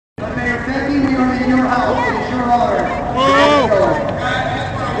Mayor Fenty, we are in your house. It's your honor.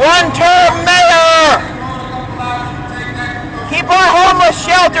 One-term mayor! Keep our homeless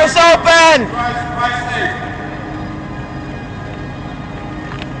shelters open!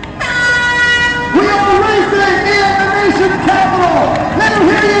 We are racing in the nation's capital. Let them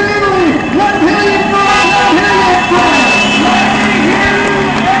hear you in Italy. Let them hear you in France. Let them hear you in France.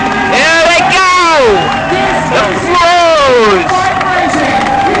 Here they go! The flows!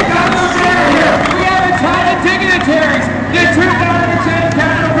 We have a ton of dignitaries. The 2010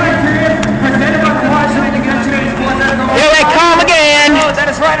 Capitol Criterium presented by the Washington Negotiating Political. Here they come again! That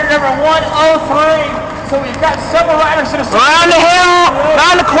is rider number 103. So we've got several riders in a Around the hill,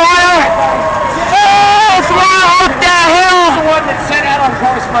 around the corner. Oh, throw up that hill! the one that sent out on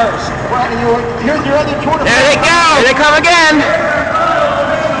cars first. Well, here's your other tour. There they go! Here they come again!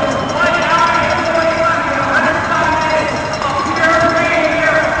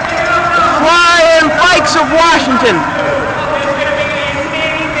 Flying bikes of Washington!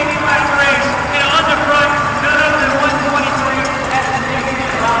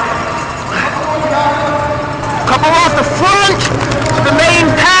 Couple off the front to the main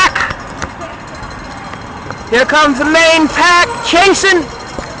pack. Here comes the main pack chasing.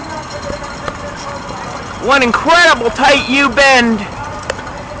 One incredible tight U-bend.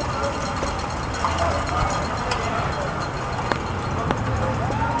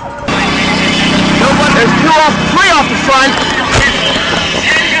 There's three off the front.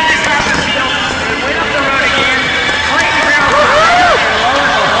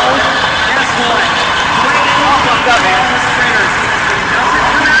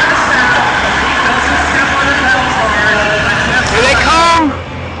 Here they come.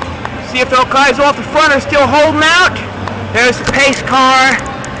 See if those guys off the front are still holding out. There's the pace car.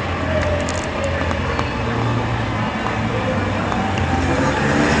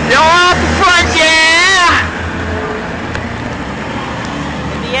 Still off the front, yeah!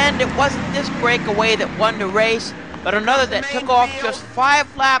 In the end, it wasn't this breakaway that won the race, but another that took off just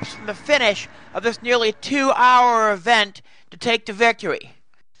 5 laps from the finish of this nearly 2-hour event to take the victory.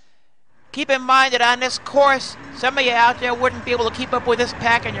 Keep in mind that on this course, some of you out there wouldn't be able to keep up with this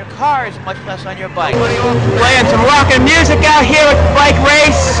pack in your cars, much less on your bike. Playing some rockin' music out here at the bike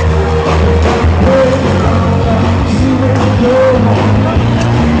race.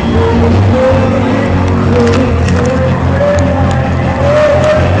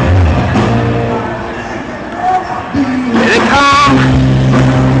 Here they come.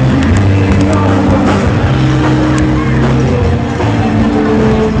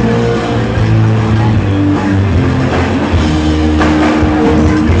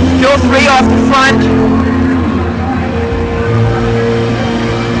 Still 3 off the front.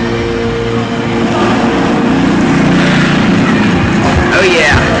 Oh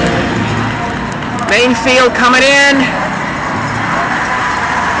yeah. Main field coming in.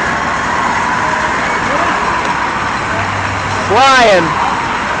 Flying.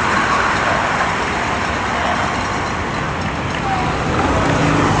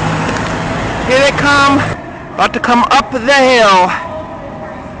 Here they come. About to come up the hill.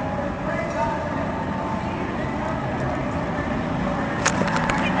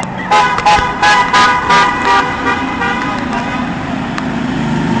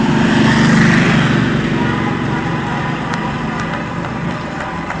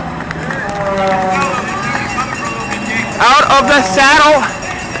 Out of the saddle,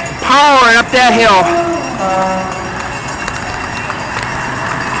 powering up that hill.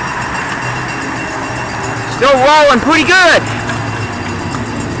 Still rolling pretty good.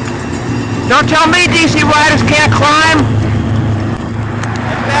 Don't tell me DC riders can't climb.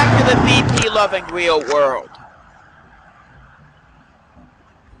 And back to the VP-loving real world.